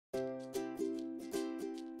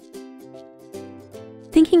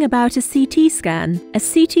Thinking about a CT scan, a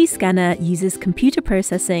CT scanner uses computer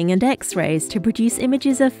processing and X-rays to produce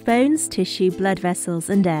images of bones, tissue, blood vessels,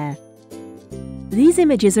 and air. These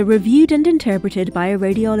images are reviewed and interpreted by a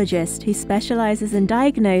radiologist who specializes in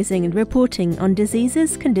diagnosing and reporting on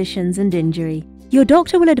diseases, conditions, and injury. Your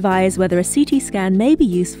doctor will advise whether a CT scan may be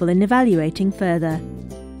useful in evaluating further.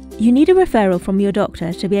 You need a referral from your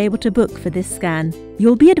doctor to be able to book for this scan.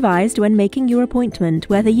 You'll be advised when making your appointment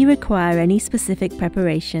whether you require any specific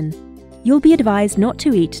preparation. You'll be advised not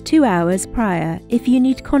to eat 2 hours prior if you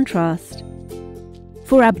need contrast.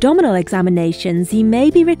 For abdominal examinations, you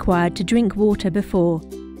may be required to drink water before.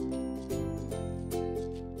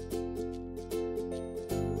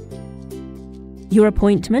 Your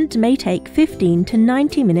appointment may take 15 to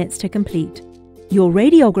 90 minutes to complete. Your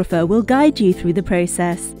radiographer will guide you through the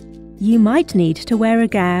process. You might need to wear a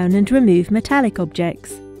gown and remove metallic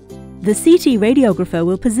objects. The CT radiographer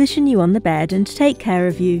will position you on the bed and take care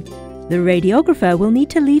of you. The radiographer will need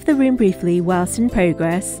to leave the room briefly whilst in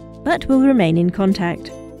progress, but will remain in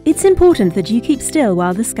contact. It's important that you keep still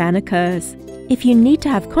while the scan occurs. If you need to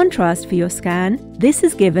have contrast for your scan, this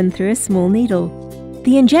is given through a small needle.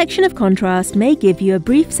 The injection of contrast may give you a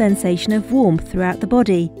brief sensation of warmth throughout the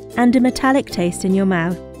body and a metallic taste in your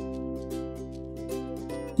mouth.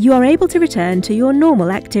 You are able to return to your normal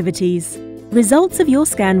activities. Results of your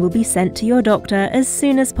scan will be sent to your doctor as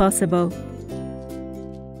soon as possible.